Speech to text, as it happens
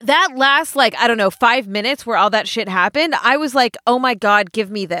that last, like, I don't know, 5 minutes where all that shit happened, I was like, oh my God, give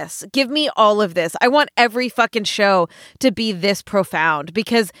me this. Give me all of this. I want every fucking show to be this profound,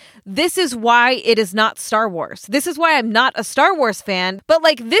 because this is why it is not Star Wars. This is why I'm not a Star Wars fan, but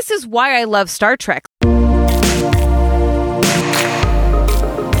like, this is why I love Star Trek.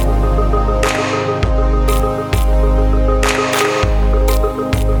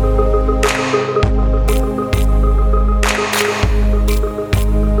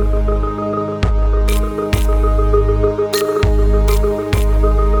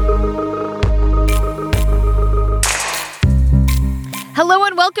 Hello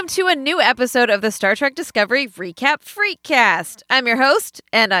and welcome to a new episode of the Star Trek Discovery Recap Freakcast. I'm your host,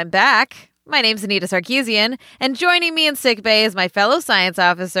 and I'm back. My name's Anita Sarkeesian, and joining me in sickbay is my fellow science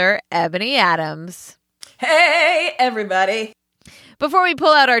officer, Ebony Adams. Hey, everybody. Before we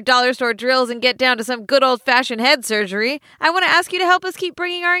pull out our dollar store drills and get down to some good old-fashioned head surgery, I want to ask you to help us keep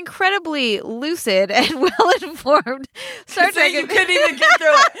bringing our incredibly lucid and well-informed Star Trek... You couldn't even get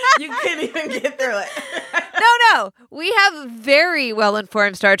through it. You couldn't even get through it. No. We have very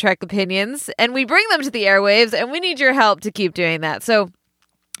well-informed Star Trek opinions, and we bring them to the airwaves, and we need your help to keep doing that. So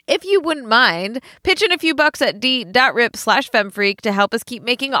if you wouldn't mind, pitch in a few bucks at d.rip/femfreak to help us keep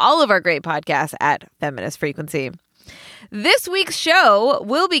making all of our great podcasts at Feminist Frequency. This week's show,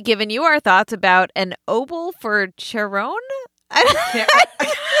 we'll be giving you our thoughts about an obol for Charon.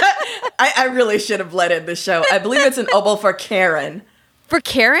 I really should have led in this show. I believe it's an obol for Karen. For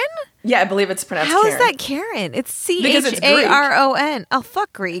Karen? Yeah, I believe it's pronounced How Karen. How is that Karen? It's Charon. Oh,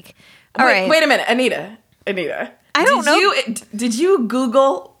 fuck Greek. All right. Wait a minute, Anita. I don't know. Did you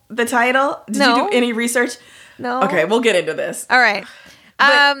Google the title? Did you do any research? No. Okay, we'll get into this. All right.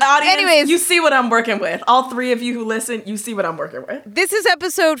 But audience, anyways, you see what I'm working with. All three of you who listen, you see what I'm working with. This is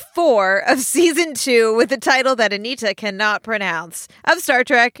episode 4 of season 2 with the title that Anita cannot pronounce of Star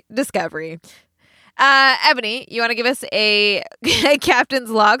Trek Discovery. Ebony, you want to give us a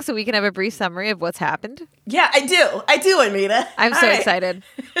captain's log so we can have a brief summary of what's happened? Yeah, I do, Anita. I'm so excited.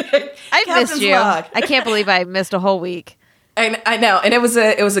 I've missed you. Log. I can't believe I missed a whole week. I know, and it was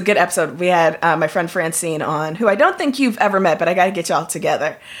a good episode. We had my friend Francine on, who I don't think you've ever met, but I got to get y'all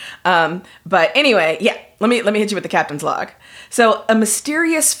together. But anyway, yeah, let me hit you with the captain's log. So, a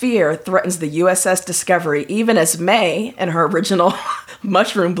mysterious fear threatens the USS Discovery, even as May, in her original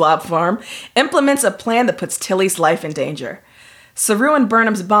mushroom blob form, implements a plan that puts Tilly's life in danger. Saru and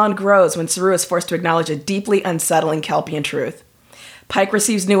Burnham's bond grows when Saru is forced to acknowledge a deeply unsettling Kelpian truth. Pike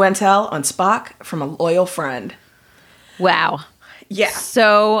receives new intel on Spock from a loyal friend. Wow. Yeah.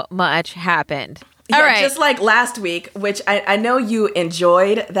 So much happened. Yeah, all right. Just like last week, which I know you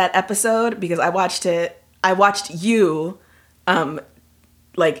enjoyed that episode because I watched you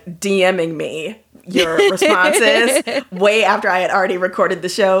like DMing me your responses way after I had already recorded the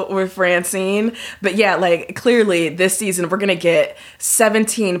show with Francine. But yeah, like clearly this season we're going to get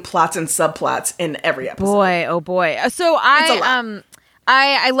 17 plots and subplots in every episode. Boy, oh boy. So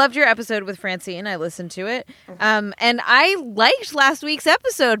I loved your episode with Francine. I listened to it. And I liked last week's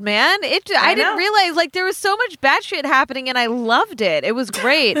episode, man. I didn't realize like there was so much bad shit happening and I loved it. It was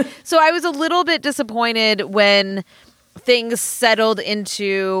great. So I was a little bit disappointed when things settled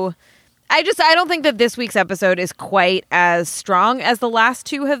into... I don't think that this week's episode is quite as strong as the last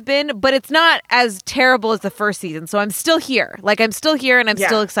two have been, but it's not as terrible as the first season. So I'm still here. Like I'm still here and I'm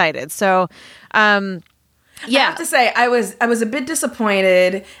still excited. So, yeah. I have to say, I was a bit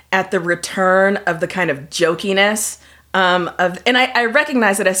disappointed at the return of the kind of jokiness and I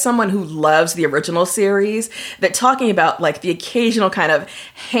recognize that as someone who loves the original series, that talking about like the occasional kind of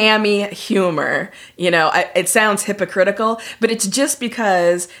hammy humor, it sounds hypocritical, but it's just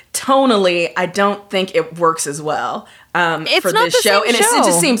because tonally, I don't think it works as well. It's for not this the show, same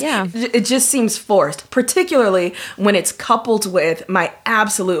and show. it just seems forced, particularly when it's coupled with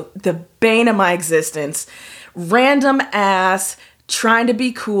the bane of my existence, random ass trying to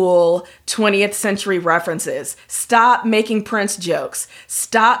be cool 20th century references. Stop making Prince jokes.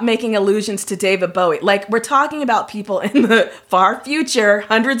 Stop making allusions to David Bowie. Like, we're talking about people in the far future,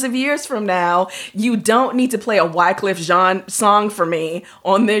 hundreds of years from now. You don't need to play a Wycliffe Jean song for me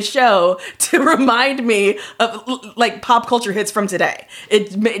on this show to remind me of, like, pop culture hits from today.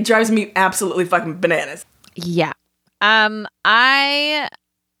 It drives me absolutely fucking bananas. Yeah.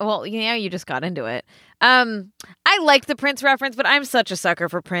 You just got into it. I like the Prince reference, but I'm such a sucker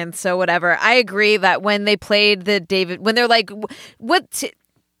for Prince, so whatever. I agree that when they played when they're like,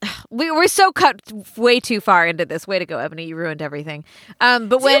 we're so cut way too far into this. Way to go, Ebony. You ruined everything.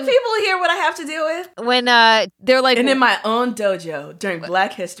 But when people hear what I have to deal with? When they're like... And in my own dojo during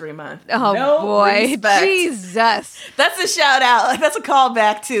Black History Month. Oh, no boy. Respect. Jesus. That's a shout out. That's a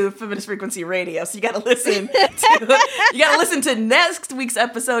callback to Feminist Frequency Radio. So you got to listen to next week's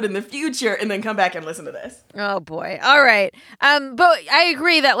episode in the future and then come back and listen to this. Oh, boy. All right. But I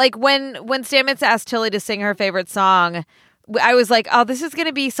agree that like when Stamets asked Tilly to sing her favorite song, I was like, oh, this is going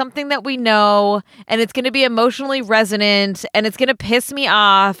to be something that we know, and it's going to be emotionally resonant, and it's going to piss me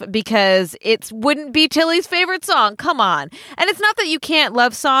off because it wouldn't be Tilly's favorite song. Come on. And it's not that you can't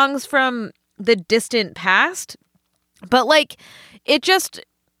love songs from the distant past, but like it just,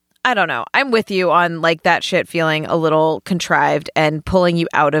 I don't know. I'm with you on like that shit feeling a little contrived and pulling you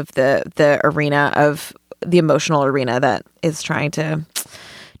out of the arena of the emotional arena that is trying to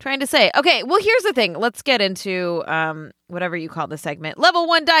say. Okay, well, here's the thing. Let's get into whatever you call the segment. Level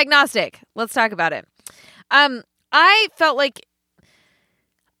 1 diagnostic. Let's talk about it. I felt like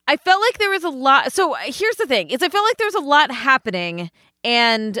there was a lot. So here's the thing: is I felt like there was a lot happening,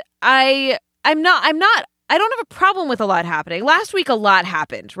 and I don't have a problem with a lot happening. Last week, a lot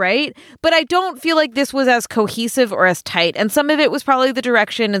happened, right? But I don't feel like this was as cohesive or as tight. And some of it was probably the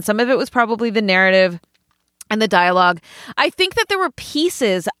direction, and some of it was probably the narrative and the dialogue. I think that there were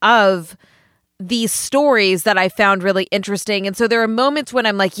pieces of these stories that I found really interesting. And so there are moments when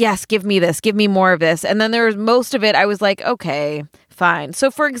I'm like, yes, give me this, give me more of this. And then there's most of it I was like, okay, fine.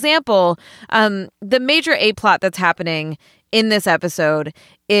 So for example, the major A plot that's happening in this episode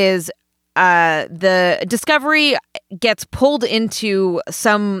is the Discovery gets pulled into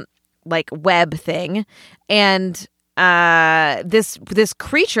some like web thing, and this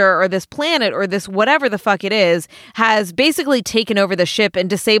creature or this planet or this whatever the fuck it is has basically taken over the ship and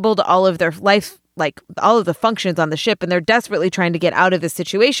disabled all of their life, like all of the functions on the ship, and they're desperately trying to get out of this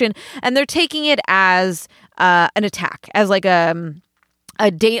situation, and they're taking it as an attack, as like a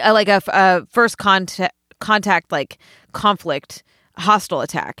first contact like conflict, hostile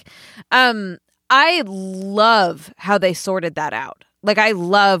attack. I love how they sorted that out. Like, I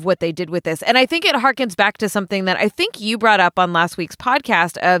love what they did with this. And I think it harkens back to something that I think you brought up on last week's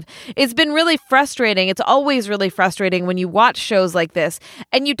podcast of it's been really frustrating. It's always really frustrating when you watch shows like this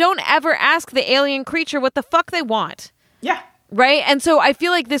and you don't ever ask the alien creature what the fuck they want. Yeah. Right? And so I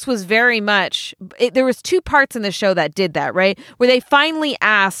feel like this was very much, there was two parts in the show that did that, right? Where they finally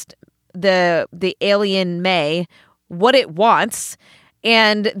asked the alien May what it wants,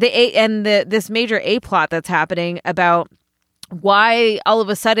 and this major A plot that's happening about why all of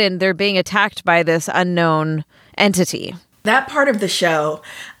a sudden they're being attacked by this unknown entity. That part of the show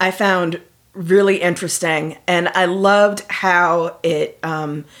I found really interesting, and I loved how it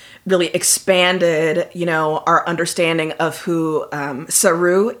really expanded, our understanding of who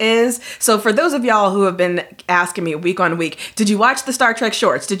Saru is. So for those of y'all who have been asking me week on week, did you watch the Star Trek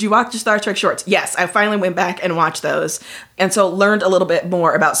shorts? Did you watch the Star Trek shorts? Yes, I finally went back and watched those. And so learned a little bit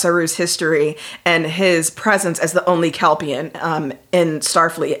more about Saru's history and his presence as the only Kelpian in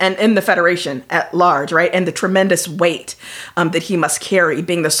Starfleet and in the Federation at large, right? And the tremendous weight that he must carry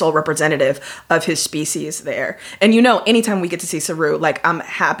being the sole representative of his species there. And anytime we get to see Saru, like, I'm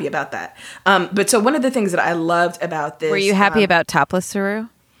happy about that. But so one of the things that I loved about this... Were you happy about topless Saru?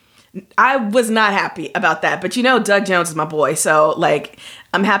 I was not happy about that, but Doug Jones is my boy, so like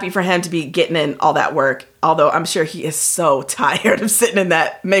I'm happy for him to be getting in all that work, although I'm sure he is so tired of sitting in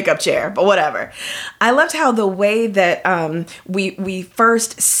that makeup chair, but whatever. I loved how the way that we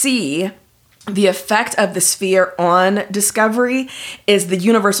first see the effect of the sphere on Discovery is the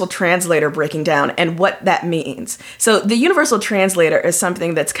universal translator breaking down and what that means. So the universal translator is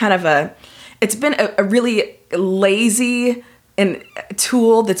something that's kind of it's been a really lazy and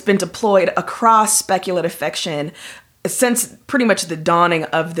tool that's been deployed across speculative fiction since pretty much the dawning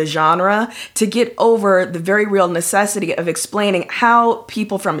of the genre to get over the very real necessity of explaining how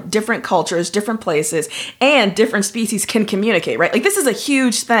people from different cultures, different places, and different species can communicate, right? Like, this is a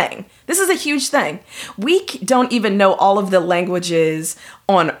huge thing. This is a huge thing. We don't even know all of the languages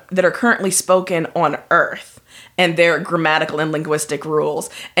that are currently spoken on Earth and their grammatical and linguistic rules.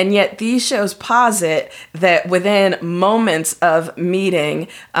 And yet these shows posit that within moments of meeting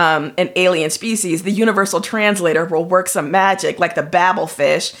an alien species, the universal translator will work some magic like the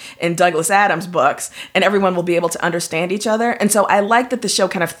Babelfish in Douglas Adams' books, and everyone will be able to understand each other. And so I like that the show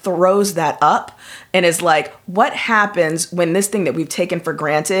kind of throws that up and is like, what happens when this thing that we've taken for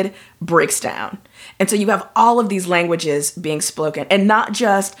granted breaks down? And so you have all of these languages being spoken, and not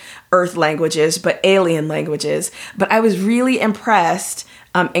just Earth languages, but alien languages. But I was really impressed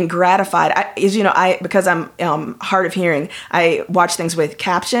and gratified. As you know, because I'm hard of hearing, I watch things with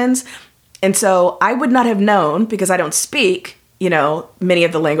captions. And so I would not have known, because I don't speak, many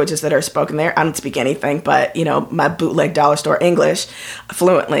of the languages that are spoken there. I don't speak anything but, my bootleg dollar store English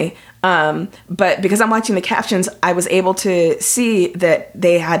fluently. But because I'm watching the captions, I was able to see that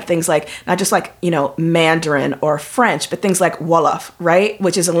they had things like, not just like, Mandarin or French, but things like Wolof, right?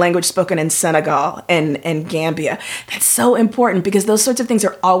 Which is a language spoken in Senegal and Gambia. That's so important because those sorts of things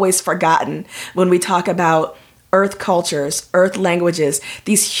are always forgotten when we talk about Earth cultures, Earth languages,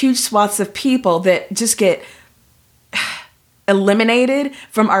 these huge swaths of people that just get eliminated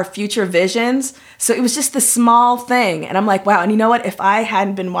from our future visions. So it was just the small thing. And I'm like, wow. And you know what? If I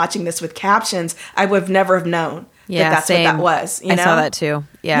hadn't been watching this with captions, I would never have known that's same. what that was. I saw that too.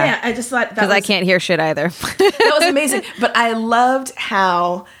 Yeah. Yeah. I just thought that because I can't hear shit either. That was amazing. But I loved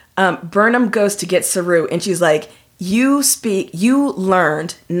how Burnham goes to get Saru and she's like, you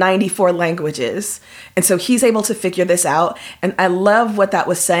learned 94 languages. And so he's able to figure this out. And I love what that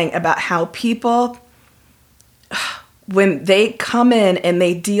was saying about how people, when they come in and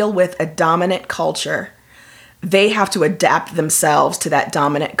they deal with a dominant culture, they have to adapt themselves to that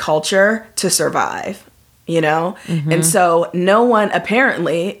dominant culture to survive, Mm-hmm. And so no one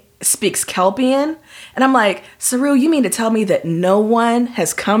apparently speaks Kelpian. And I'm like, Saru, you mean to tell me that no one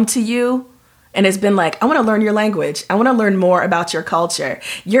has come to you and has been like, I want to learn your language. I want to learn more about your culture.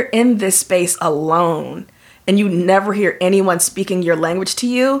 You're in this space alone and you never hear anyone speaking your language to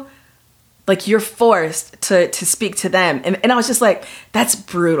you. Like you're forced to speak to them. And I was just like, that's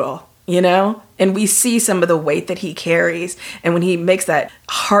brutal, And we see some of the weight that he carries. And when he makes that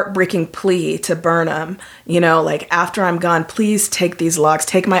heartbreaking plea to Burnham, like after I'm gone, please take these logs,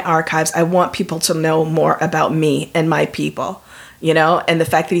 take my archives. I want people to know more about me and my people. And the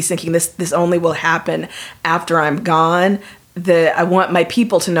fact that he's thinking this only will happen after I'm gone. I want my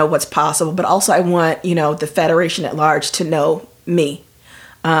people to know what's possible, but also I want, the Federation at large to know me.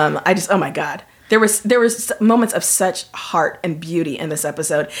 Oh my God. There was moments of such heart and beauty in this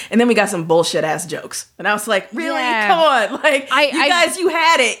episode. And then we got some bullshit ass jokes. And I was like, really? Yeah. Come on. Like, guys, you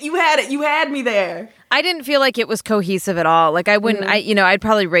had it. You had it. You had me there. I didn't feel like it was cohesive at all. Like I wouldn't, I'd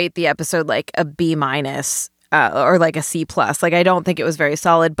probably rate the episode like a B-. Or like a C+. Like I don't think it was very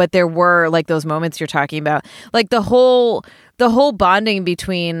solid, but there were like those moments you're talking about. Like the whole bonding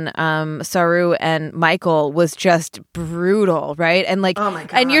between Saru and Michael was just brutal, right? And like, oh my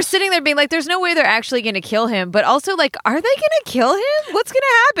gosh. And you're sitting there being like, there's no way they're actually going to kill him, but also like, are they going to kill him? What's going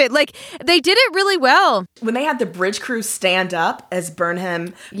to happen? Like they did it really well. When they had the bridge crew stand up as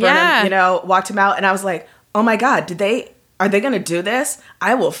Burnham, walked him out, and I was like, oh my God, are they going to do this?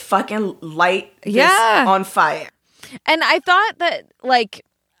 I will fucking light this on fire. And I thought that, like,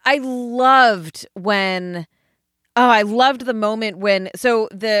 I loved when... Oh, I loved the moment when... So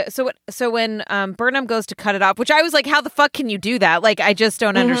when Burnham goes to cut it off, which I was like, how the fuck can you do that? Like, I just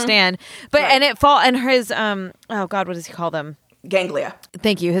don't understand. But, right. And his... oh, God, what does he call them? Ganglia.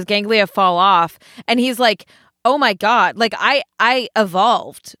 Thank you. His ganglia fall off. And he's like... Oh my God. Like I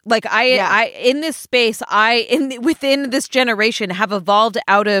evolved. Like I in this space, within this generation have evolved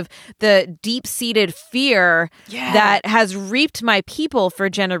out of the deep-seated fear that has reaped my people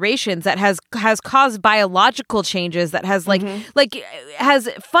for generations, that has caused biological changes, that has has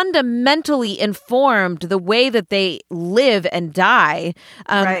fundamentally informed the way that they live and die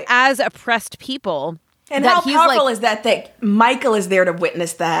as oppressed people. And how powerful is that Michael is there to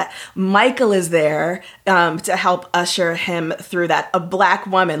witness that. Michael is there to help usher him through that. A black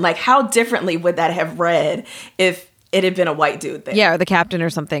woman. Like, how differently would that have read if it had been a white dude there? Yeah, or the captain or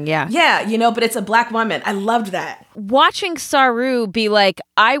something, yeah. Yeah, but it's a black woman. I loved that. Watching Saru be like,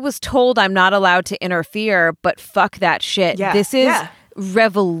 I was told I'm not allowed to interfere, but fuck that shit. Yeah. This is...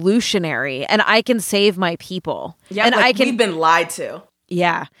 revolutionary, and I can save my people. Yeah, and we've been lied to.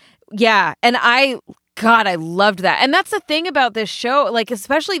 Yeah. Yeah. And God, I loved that. And that's the thing about this show, like,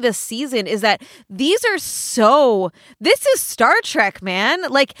 especially this season, is that this is Star Trek, man.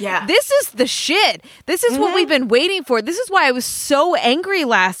 Like, this is the shit. This is what we've been waiting for. This is why I was so angry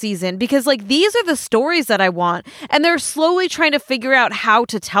last season, because, like, these are the stories that I want. And they're slowly trying to figure out how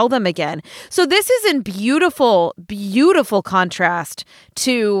to tell them again. So this is in beautiful, beautiful contrast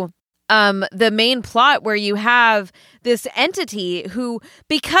to the main plot, where you have this entity who,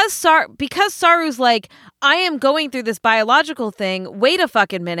 because Saru's like, I am going through this biological thing, wait a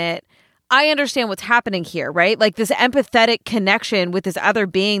fucking minute, I understand what's happening here, right? Like this empathetic connection with this other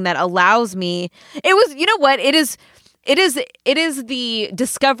being that allows me, it was, you know what, it is the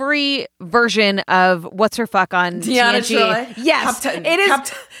Discovery version of What's Her Fuck on Deanna TNG. Troi. Yes, Captain. It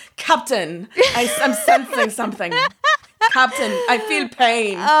is Captain. I'm sensing something. Captain, I feel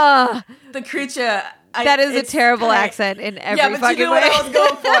pain. The creature. That is a terrible accent in every fucking way. Yeah, but you knew what I was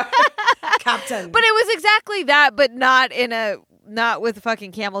going for. Captain. But it was exactly that, but not with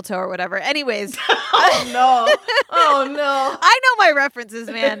fucking camel toe or whatever. Anyways. Oh no. I know my references,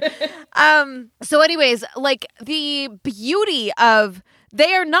 man. So anyways, like the beauty of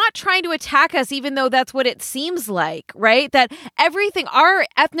they are not trying to attack us, even though that's what it seems like, right? That everything, our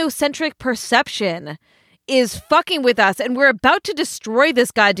ethnocentric perception is fucking with us, and we're about to destroy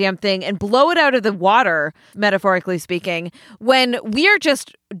this goddamn thing and blow it out of the water, metaphorically speaking, when we are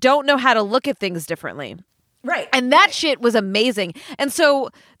just don't know how to look at things differently. Right. And that shit was amazing. And so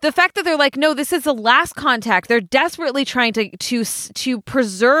the fact that they're like, no, this is the last contact. They're desperately trying to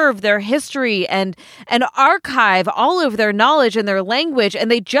preserve their history and archive all of their knowledge and their language. And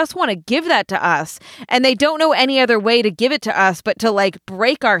they just want to give that to us. And they don't know any other way to give it to us but to like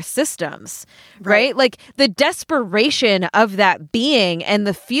break our systems. Right? Like the desperation of that being and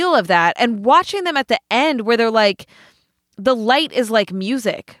the feel of that, and watching them at the end where they're like, the light is like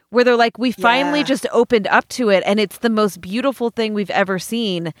music, where they're like, we finally just opened up to it and it's the most beautiful thing we've ever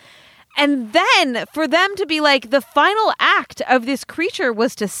seen. And then for them to be like, the final act of this creature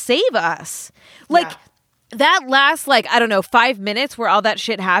was to save us. Like that last, like, I don't know, 5 minutes where all that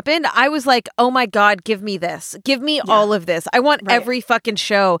shit happened, I was like, oh my God, give me this. Give me all of this. I want every fucking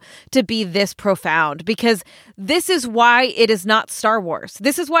show to be this profound, because this is why it is not Star Wars.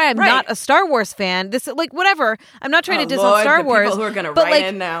 This is why I'm not a Star Wars fan. This, like, whatever. I'm not trying to diss on Star Wars. People who are going to write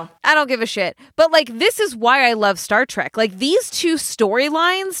in now. I don't give a shit. But, like, this is why I love Star Trek. Like, these two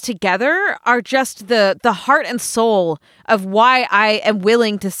storylines together are just the heart and soul of why I am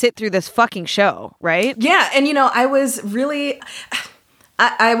willing to sit through this fucking show, right? Yeah, and you know, I was really...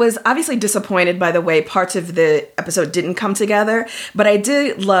 I was obviously disappointed by the way parts of the episode didn't come together, but I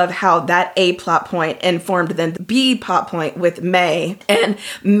did love how that A plot point informed then the B plot point with May and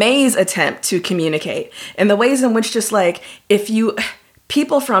May's attempt to communicate, and the ways in which just like, if you...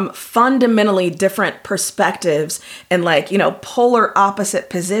 people from fundamentally different perspectives and like, you know, polar opposite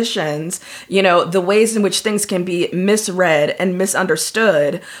positions, you know, the ways in which things can be misread and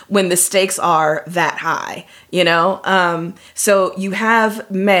misunderstood when the stakes are that high, you know? So you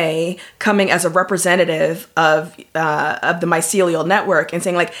have May coming as a representative of the mycelial network and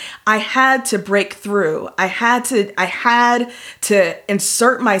saying like, I had to break through. I had to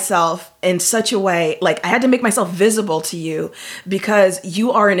insert myself in such a way, like I had to make myself visible to you because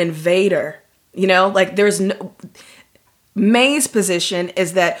you are an invader, you know, like there's no... May's position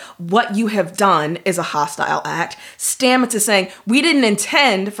is that what you have done is a hostile act. Stamets is saying, we didn't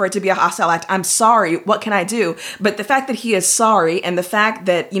intend for it to be a hostile act. I'm sorry. What can I do? But the fact that he is sorry and the fact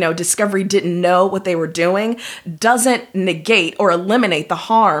that, you know, Discovery didn't know what they were doing doesn't negate or eliminate the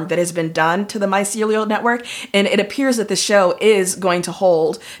harm that has been done to the mycelial network. And it appears that the show is going to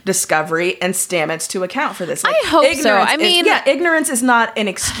hold Discovery and Stamets to account for this. Like, I hope so. I mean... ignorance is not an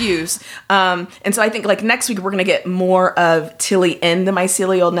excuse. And so I think like next week we're going to get more of Tilly in the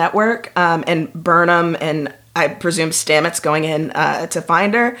mycelial network, and Burnham and I presume Stamets going in to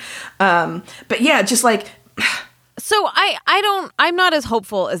find her. But yeah, just like... So I'm not as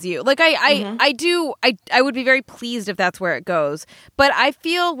hopeful as you. Like I would be very pleased if that's where it goes. But I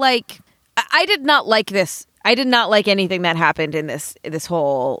feel like I did not like this. I did not like anything that happened in this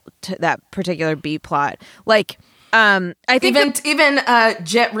whole that particular B plot. Like I think even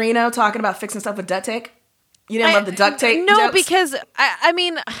Jet Reno talking about fixing stuff with duct tape. You didn't love the duct tape No, jokes? because, I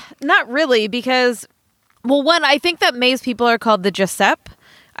mean, not really, because, well, one, I think that May's people are called the Giuseppe.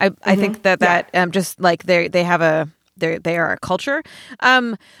 I think that just, like, they are a culture.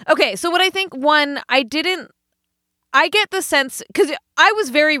 Okay, so what I think, one, I get the sense, because I was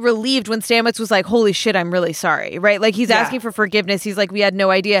very relieved when Stamets was like, holy shit, I'm really sorry, right? Like, he's asking for forgiveness. He's like, we had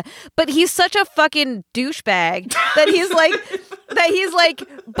no idea. But he's such a fucking douchebag that he's like,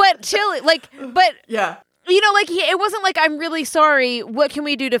 but Tilly, like, but... Yeah. You know, like, it wasn't like, I'm really sorry, what can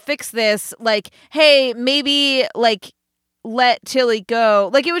we do to fix this? Like, hey, maybe, like, let Tilly go.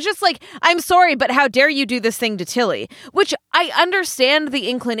 Like, it was just like, I'm sorry, but how dare you do this thing to Tilly? Which I understand the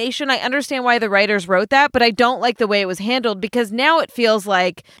inclination. I understand why the writers wrote that, but I don't like the way it was handled, because now it feels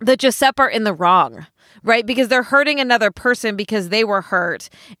like the Giuseppe are in the wrong. Right? Because they're hurting another person because they were hurt.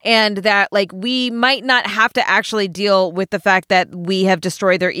 And that, like, we might not have to actually deal with the fact that we have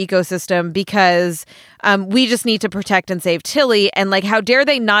destroyed their ecosystem because we just need to protect and save Tilly. And, like, how dare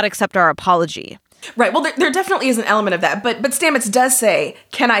they not accept our apology? Right. Well, there definitely is an element of that. But Stamets does say,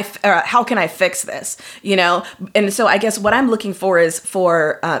 how can I fix this? You know? And so I guess what I'm looking for is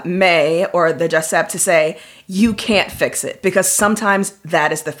for May or the Giuseppe to say, you can't fix it, because sometimes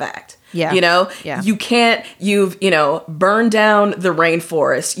that is the fact. Yeah. You know, Yeah. you've, burned down the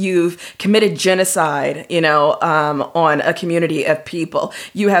rainforest. You've committed genocide, on a community of people.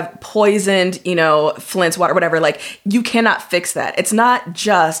 You have poisoned, Flint's water, whatever. Like, you cannot fix that. It's not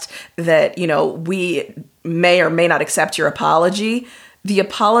just that, we may or may not accept your apology. The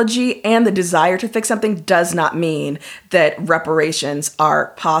apology and the desire to fix something does not mean that reparations are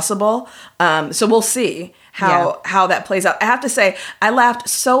possible. So we'll see how that plays out. I have to say, I laughed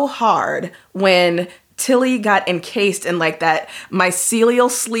so hard when Tilly got encased in like that mycelial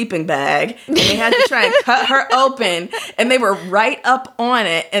sleeping bag, and they had to try and cut her open, and they were right up on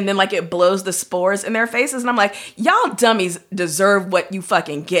it, and then like it blows the spores in their faces, and I'm like, y'all dummies deserve what you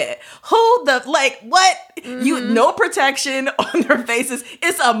fucking get. What? No protection on their faces.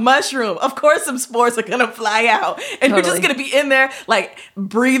 It's a mushroom. Of course some spores are gonna fly out, and you're just gonna be in there like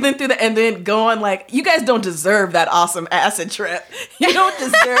breathing through and then going like, you guys don't deserve that awesome acid trip. You don't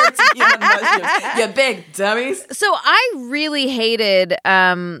deserve to be on mushrooms. You big dummies. So I really hated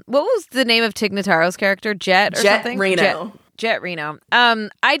what was the name of Tig Notaro's character? Jet something? Reno. Jet Reno.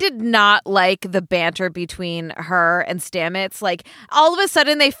 I did not like the banter between her and Stamets. Like, all of a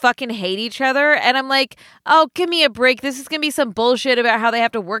sudden they fucking hate each other, and I'm like, oh, give me a break. This is gonna be some bullshit about how they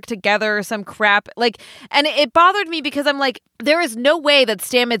have to work together or some crap. Like, and it bothered me because I'm like, there is no way that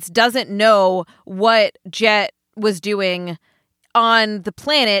Stamets doesn't know what Jet was doing on the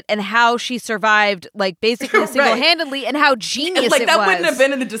planet and how she survived, like, basically single-handedly, and how genius like, it that was. wouldn't have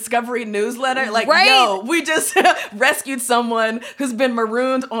been in the Discovery newsletter. Like, right? yo, we just rescued someone who's been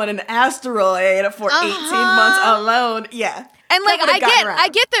marooned on an asteroid for 18 months alone. Yeah. And like, I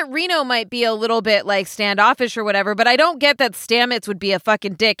get that Reno might be a little bit like standoffish or whatever, but I don't get that Stamets would be a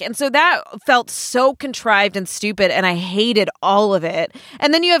fucking dick. And so that felt so contrived and stupid, and I hated all of it.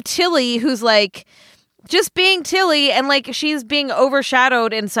 And then you have Tilly, who's like just being Tilly, and like she's being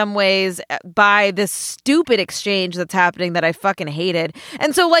overshadowed in some ways by this stupid exchange that's happening that I fucking hated.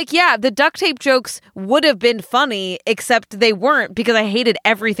 And so like, yeah, the duct tape jokes would have been funny, except they weren't, because I hated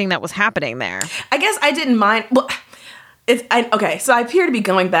everything that was happening there. I guess I didn't mind. Well, okay, so I appear to be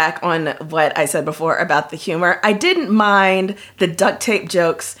going back on what I said before about the humor. I didn't mind the duct tape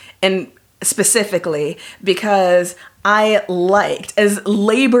jokes, and specifically because I liked, as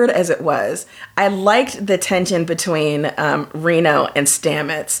labored as it was, I liked the tension between Reno and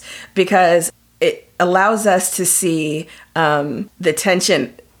Stamets, because it allows us to see the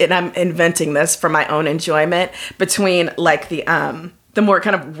tension, and I'm inventing this for my own enjoyment, between like the more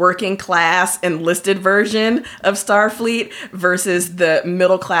kind of working class enlisted version of Starfleet versus the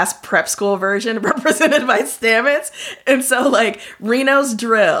middle class prep school version represented by Stamets. And so like Reno's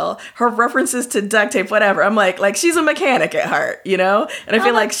drill, her references to duct tape, whatever, I'm like she's a mechanic at heart, And I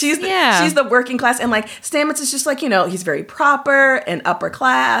feel like she's the working class, and like Stamets is just like, he's very proper and upper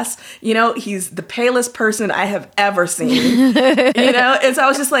class, he's the palest person I have ever seen, And so I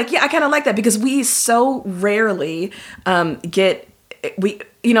was just like, yeah, I kind of like that, because we so rarely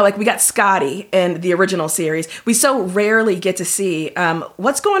we got Scotty in the original series. We so rarely get to see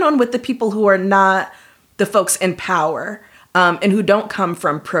what's going on with the people who are not the folks in power, and who don't come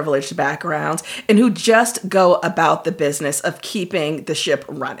from privileged backgrounds, and who just go about the business of keeping the ship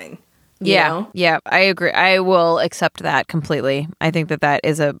running. Yeah, I agree. I will accept that completely. I think that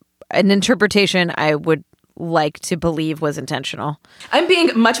is an interpretation I would like to believe was intentional. I'm being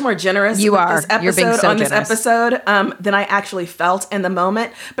much more generous You're being so this episode than I actually felt in the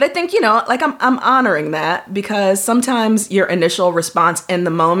moment. But I think, I'm honoring that, because sometimes your initial response in the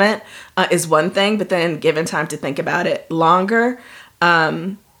moment is one thing, but then given time to think about it longer,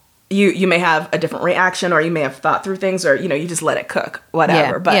 you may have a different reaction, or you may have thought through things, or, you just let it cook,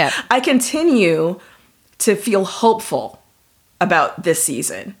 whatever. But I continue to feel hopeful about this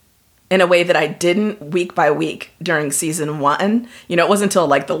season in a way that I didn't week by week during season 1. It wasn't until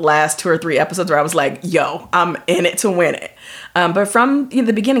like the last 2 or 3 episodes where I was like, yo, I'm in it to win it. But from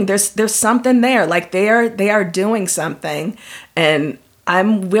the beginning, there's something there. Like they are doing something, and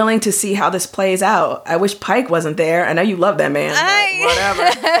I'm willing to see how this plays out. I wish Pike wasn't there. I know you love that man,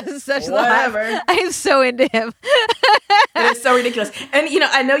 but whatever. I'm so into him. It is so ridiculous. And,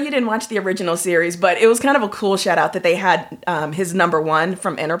 I know you didn't watch the original series, but it was kind of a cool shout out that they had his number 1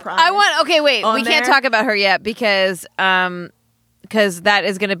 from Enterprise. We can't talk about her yet, because that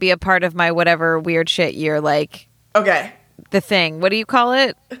is going to be a part of my whatever weird shit year, like. Okay. The thing. What do you call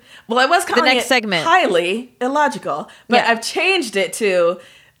it? Well, I was calling the next it segment. Highly illogical, but I've changed it to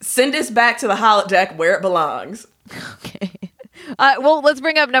send us back to the holodeck where it belongs. Okay. Well, let's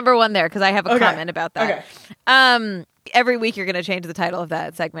bring up number 1 there, because I have a comment about that. Okay. Every week you're going to change the title of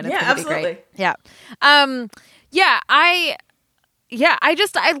that segment. It's going to be great. Yeah. Yeah,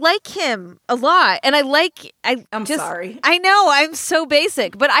 I like him a lot. And I'm sorry. I know, I'm so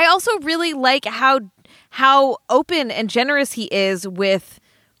basic. But I also really like how open and generous he is with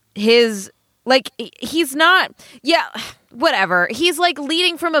his, like, he's not, whatever. He's like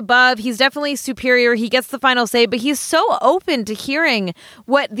leading from above. He's definitely superior. He gets the final say, but he's so open to hearing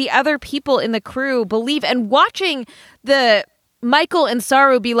what the other people in the crew believe and watching the Michael and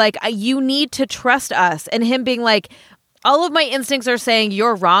Saru be like, you need to trust us. And him being like, all of my instincts are saying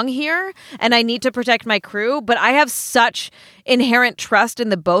you're wrong here and I need to protect my crew, but I have such inherent trust in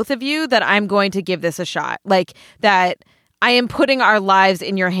the both of you that I'm going to give this a shot. Like that I am putting our lives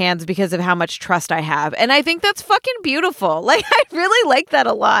in your hands because of how much trust I have. And I think that's fucking beautiful. Like I really like that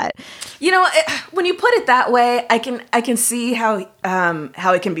a lot. You know, when you put it that way, I can see how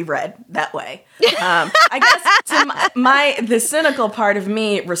it can be read that way. I guess to the cynical part of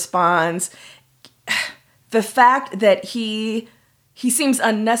me responds, the fact that he seems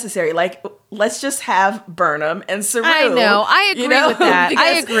unnecessary. Like, let's just have Burnham and Saru. I know. I agree with that. Because,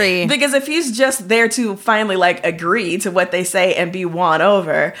 I agree. Because if he's just there to finally, like, agree to what they say and be won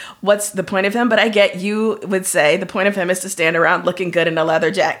over, what's the point of him? But I get you would say the point of him is to stand around looking good in a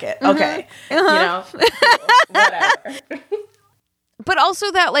leather jacket. Mm-hmm. Okay. Uh-huh. You know? Whatever. But also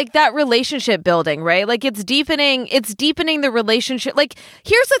that relationship building, right? Like it's deepening the relationship. Like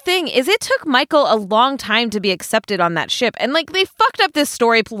here's the thing is it took Michael a long time to be accepted on that ship. And like they fucked up this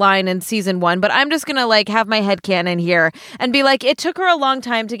storyline in season 1, but I'm just going to like have my headcanon here and be like, it took her a long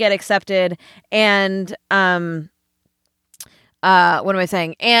time to get accepted. And, what am I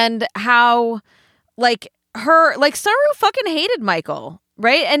saying? And how like Saru fucking hated Michael.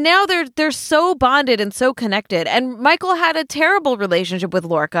 Right. And now they're so bonded and so connected. And Michael had a terrible relationship with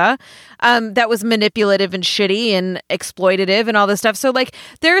Lorca that was manipulative and shitty and exploitative and all this stuff. So like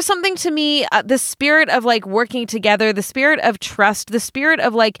there's something to me, the spirit of like working together, the spirit of trust, the spirit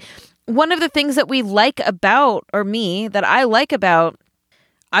of like one of the things that we like about that I like about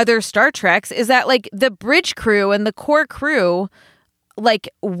other Star Treks is that like the bridge crew and the core crew like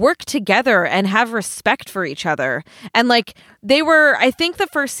work together and have respect for each other. And like I think the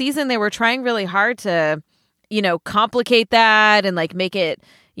first season they were trying really hard to, you know, complicate that and like make it,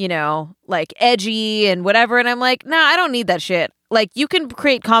 you know, like edgy and whatever. And I'm like, nah, I don't need that shit. Like you can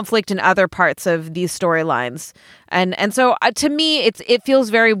create conflict in other parts of these storylines. And so to me, it feels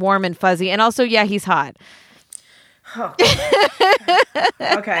very warm and fuzzy. And also, yeah, he's hot. Oh.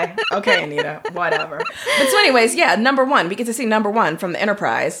 Okay, Anita, whatever. But so anyways, yeah, number 1, we get to see number 1 from the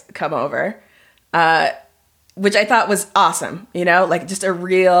Enterprise come over, which I thought was awesome, you know, like just a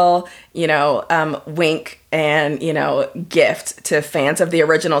real, you know, wink and, you know, gift to fans of the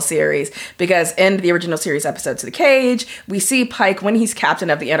original series, because in the original series episode To the Cage, we see Pike when he's captain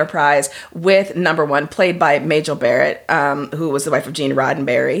of the Enterprise with number 1, played by Majel Barrett, who was the wife of Gene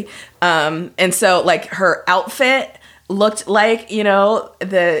Roddenberry. And so like her outfit looked like, you know,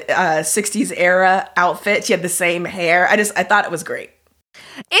 the 60s era outfit. She had the same hair. I thought it was great.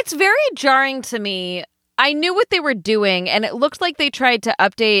 It's very jarring to me. I knew what they were doing, and it looked like they tried to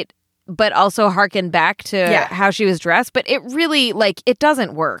update, but also harken back to how she was dressed. But it really, like, it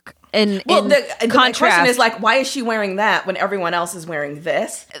doesn't work. The question is like, why is she wearing that when everyone else is wearing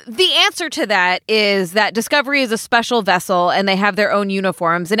this? The answer to that is that Discovery is a special vessel and they have their own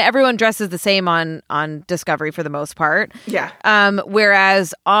uniforms and everyone dresses the same on Discovery for the most part. Yeah.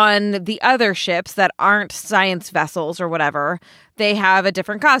 Whereas on the other ships that aren't science vessels or whatever, they have a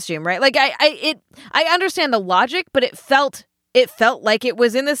different costume, right? Like I understand the logic, but it felt like it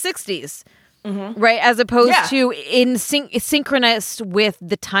was in the 60s. Mm-hmm. Right, as opposed to synchronous with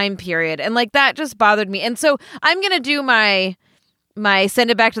the time period, and like that just bothered me. And so I'm gonna do my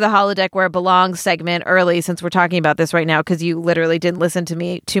send it back to the holodeck where it belongs segment early, since we're talking about this right now, because you literally didn't listen to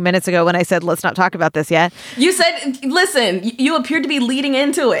me 2 minutes ago when I said let's not talk about this yet. You said listen. You appeared to be leading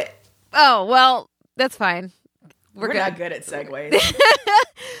into it. Oh well, that's fine. We're not good at segues.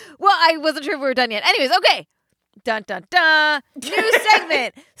 Well, I wasn't sure if we were done yet. Anyways, okay. Dun, dun, dun. New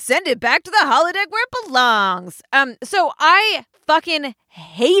segment. Send it back to the holodeck where it belongs. So I fucking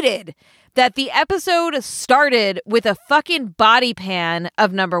hated that the episode started with a fucking body pan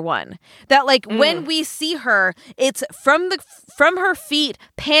of number 1. That like when we see her, it's from her feet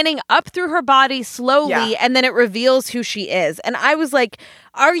panning up through her body slowly, and then it reveals who she is. And I was like,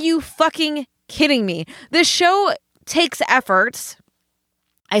 are you fucking kidding me? This show takes efforts.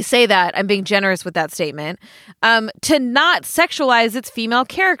 I say that, I'm being generous with that statement, to not sexualize its female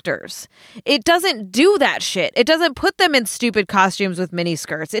characters. It doesn't do that shit. It doesn't put them in stupid costumes with mini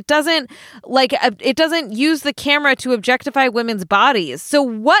skirts. It doesn't use the camera to objectify women's bodies. So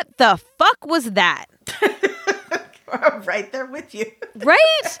what the fuck was that? right there with you.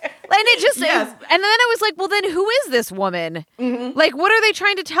 Right? And it just, Yes. and then I was like, well, then who is this woman? Like, what are they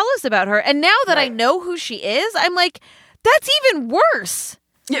trying to tell us about her? And now that I know who she is, I'm like, that's even worse.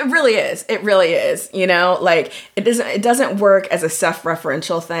 It really is. It really is. You know, like it doesn't work as a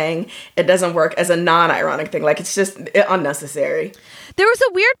self-referential thing. It doesn't work as a non-ironic thing. Like it's just unnecessary. There was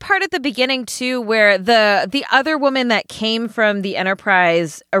a weird part at the beginning too, where the other woman that came from the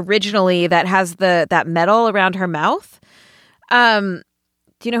Enterprise originally, that has that metal around her mouth. Do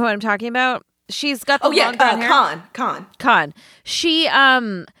you know who I'm talking about? She's got the long blonde hair. Khan. She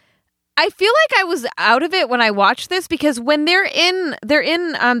I feel like I was out of it when I watched this, because when they're in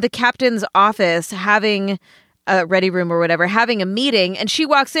the captain's office having a ready room or whatever, having a meeting, and she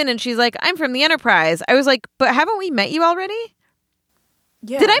walks in and she's like, I'm from the Enterprise. I was like, but haven't we met you already?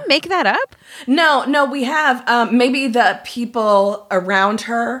 Yeah. Did I make that up? No, we have. Maybe the people around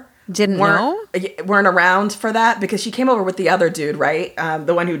her weren't around for that, because she came over with the other dude, right?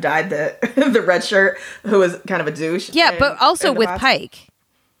 The one who dyed the red shirt, who was kind of a douche. Yeah, but also with Pike.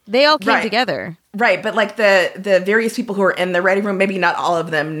 They all came together. Right, but like the various people who were in the ready room, maybe not all of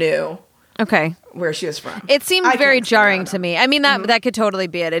them knew where she was from. It seemed very jarring to me. I mean, that could totally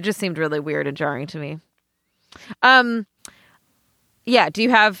be it. It just seemed really weird and jarring to me. Yeah, do you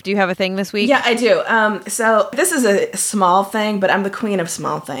have a thing this week? Yeah, I do. So this is a small thing, but I'm the queen of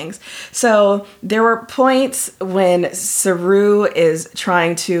small things. So there were points when Saru is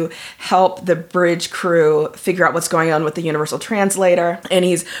trying to help the bridge crew figure out what's going on with the Universal Translator, and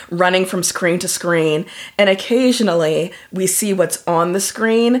he's running from screen to screen, and occasionally we see what's on the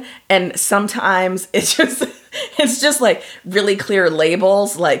screen, and sometimes it's just like really clear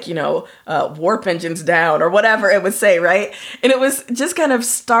labels, like, you know, warp engines down or whatever it would say, right? And it was just kind of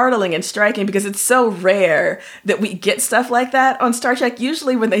startling and striking, because it's so rare that we get stuff like that on Star Trek.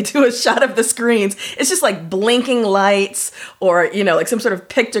 Usually when they do a shot of the screens, it's just like blinking lights or, you know, like some sort of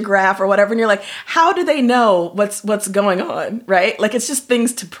pictograph or whatever. And you're like, how do they know what's going on, right? Like it's just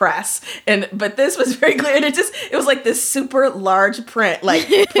things to press. But this was very clear. And it was like this super large print, like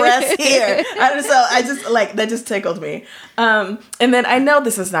press here. That just tickled me. And then I know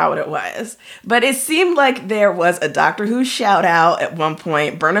this is not what it was, but it seemed like there was a Doctor Who shout out at one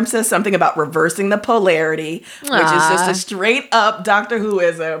point. Burnham says something about reversing the polarity, which is just a straight up Doctor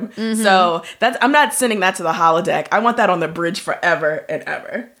Whoism. Mm-hmm. So I'm not sending that to the holodeck. I want that on the bridge forever and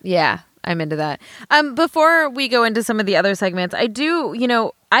ever. Yeah, I'm into that. Before we go into some of the other segments, I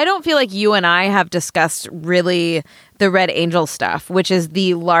don't feel like you and I have discussed really the Red Angel stuff, which is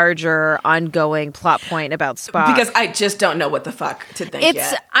the larger ongoing plot point about Spock. Because I just don't know what the fuck to think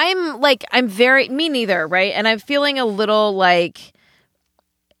yet. Me neither, right? And I'm feeling a little like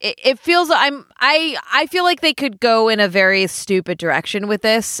it feels I feel like they could go in a very stupid direction with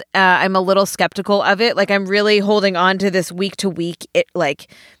this. I'm a little skeptical of it. Like I'm really holding on to this week to week,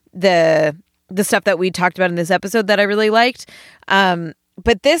 the stuff that we talked about in this episode that I really liked.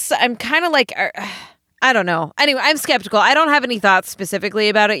 But this, I'm kind of like, I don't know. Anyway, I'm skeptical. I don't have any thoughts specifically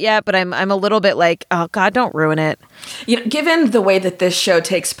about it yet, but I'm a little bit like, oh God, don't ruin it. You know, given the way that this show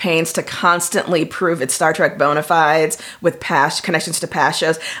takes pains to constantly prove its Star Trek bona fides with past connections to past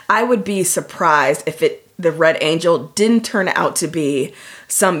shows, I would be surprised if the Red Angel didn't turn out to be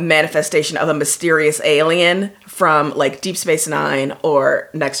some manifestation of a mysterious alien from like Deep Space Nine or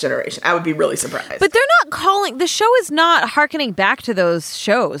Next Generation. I would be really surprised. But they're not the show is not hearkening back to those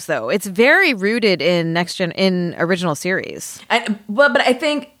shows though. It's very rooted in in original series. But I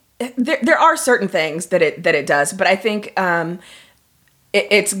think there are certain things that it does, but I think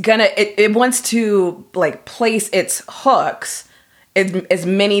it wants to like place its hooks in as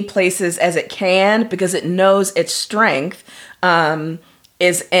many places as it can, because it knows its strength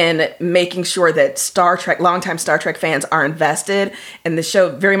is in making sure that longtime Star Trek fans are invested. And the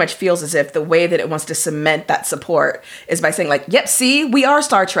show very much feels as if the way that it wants to cement that support is by saying like, yep, see, we are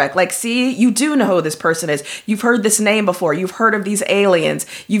Star Trek. Like, see, you do know who this person is. You've heard this name before. You've heard of these aliens.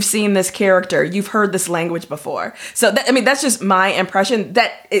 You've seen this character. You've heard this language before. So, that's just my impression.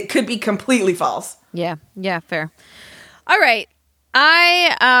 That it could be completely false. Yeah, fair. All right.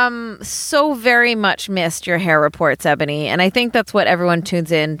 I so very much missed your hair reports, Ebony, and I think that's what everyone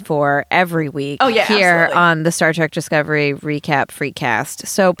tunes in for every week here absolutely. On the Star Trek Discovery Recap Freecast.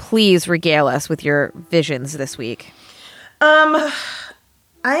 So please regale us with your visions this week. I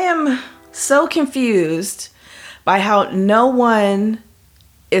am so confused by how no one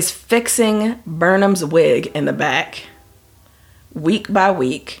is fixing Burnham's wig in the back week by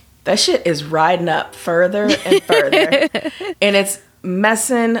week. That shit is riding up further and further. And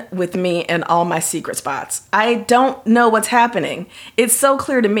messing with me in all my secret spots. I don't know what's happening. It's so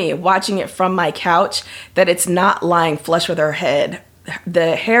clear to me watching it from my couch that it's not lying flush with her head.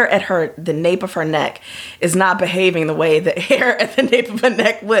 The hair at the nape of her neck is not behaving the way the hair at the nape of her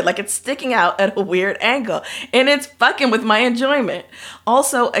neck would. Like, it's sticking out at a weird angle, and it's fucking with my enjoyment.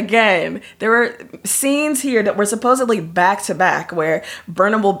 Also, again, there were scenes here that were supposedly back to back where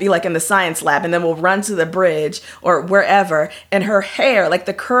Burnham will be like in the science lab and then we'll run to the bridge or wherever, and her hair, like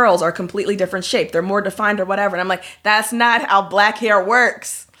the curls are completely different shape. They're more defined or whatever. And I'm like, that's not how black hair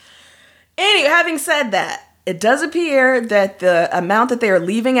works. Anyway, having said that, it does appear that the amount that they are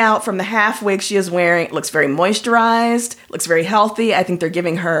leaving out from the half wig she is wearing looks very moisturized, looks very healthy. I think they're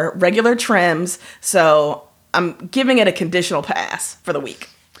giving her regular trims. So I'm giving it a conditional pass for the week.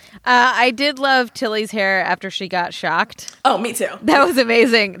 I did love Tilly's hair after she got shocked. Oh, me too. That was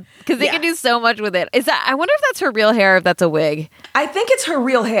amazing because they can do so much with it. I wonder if that's her real hair or if that's a wig. I think it's her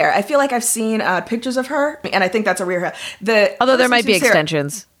real hair. I feel like I've seen pictures of her, and I think that's a real hair. Although there might be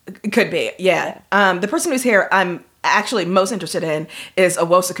extensions. Could be, yeah. The person whose hair I'm actually most interested in is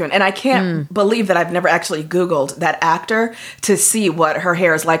Owosakun, and I can't believe that I've never actually Googled that actor to see what her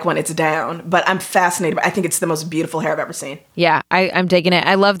hair is like when it's down, but I'm fascinated. I think it's the most beautiful hair I've ever seen. Yeah, I'm digging it.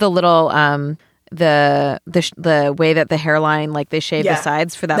 I love the little the way that the hairline, like they shave the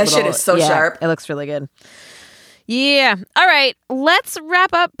sides for that little, shit is so sharp. It looks really good. Yeah. All right, let's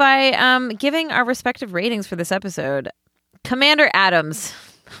wrap up by giving our respective ratings for this episode. Commander Adams,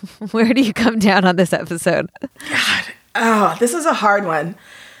 where do you come down on this episode? God, this is a hard one.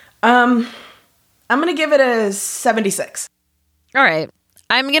 I'm going to give it a 76. All right.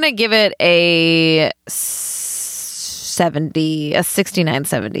 I'm going to give it a 70, a 69,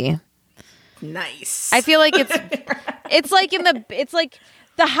 70. Nice. I feel like it's like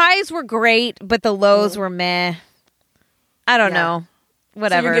the highs were great, but the lows were meh. I don't know.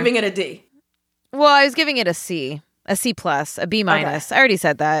 Whatever. So you're giving it a D. Well, I was giving it a C. A C plus, a B minus. Okay. I already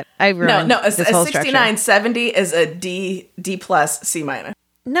said that. I ruined a this whole 69, 70 is a D plus, C minus.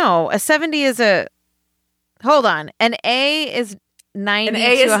 No, a 70 is a. Hold on. An A is 90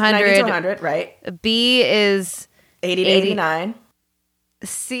 to 100. 90 to 100, right? A B is 80 to 89.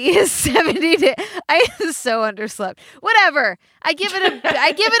 C is 70 to. I am so underslept. Whatever. I give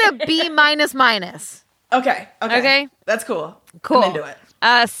it a B minus minus. Okay. That's cool. Cool. I'm into it.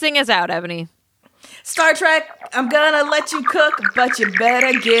 Sing us out, Ebony. Star Trek, I'm gonna let you cook, but you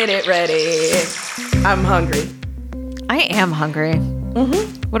better get it ready. I'm hungry. I am hungry.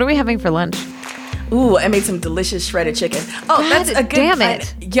 Mm-hmm. What are we having for lunch? Ooh, I made some delicious shredded chicken. Oh, God, that's a good. Damn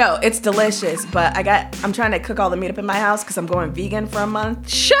it! Yo, it's delicious, but I'm trying to cook all the meat up in my house because I'm going vegan for a month.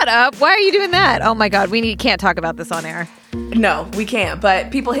 Shut up! Why are you doing that? Oh my God, can't talk about this on air. No, we can't.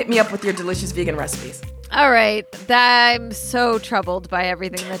 But people hit me up with your delicious vegan recipes. All right. I'm so troubled by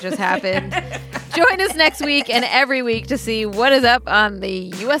everything that just happened. Join us next week and every week to see what is up on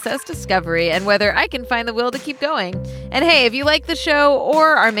the USS Discovery and whether I can find the will to keep going. And hey, if you like the show or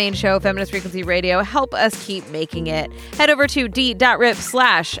our main show, Feminist Frequency Radio, help us keep making it. Head over to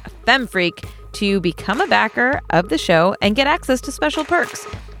d.rip/femfreak to become a backer of the show and get access to special perks.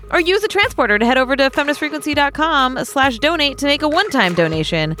 Or use a transporter to head over to feministfrequency.com/donate to make a one-time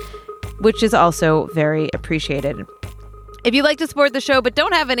donation, which is also very appreciated. If you'd like to support the show but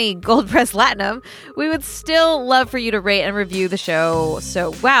don't have any Gold Press Platinum, we would still love for you to rate and review the show.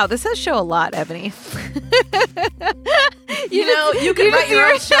 So, wow, this does show a lot, Ebony. You can write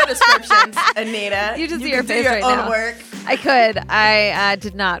your own show descriptions, Anita. You just see your face right now. Work. I could. I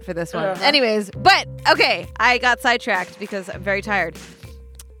did not for this one. Anyways, but okay, I got sidetracked because I'm very tired.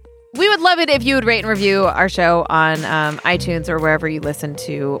 We would love it if you would rate and review our show on iTunes or wherever you listen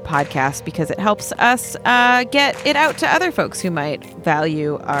to podcasts, because it helps us get it out to other folks who might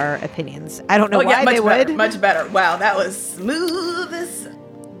value our opinions. I don't know why they would. Much better. Wow, that was smooth as...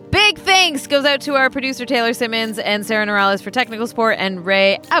 Big thanks goes out to our producer Taylor Simmons and Sarah Norales for technical support and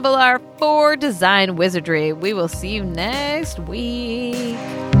Ray Abelar for design wizardry. We will see you next week.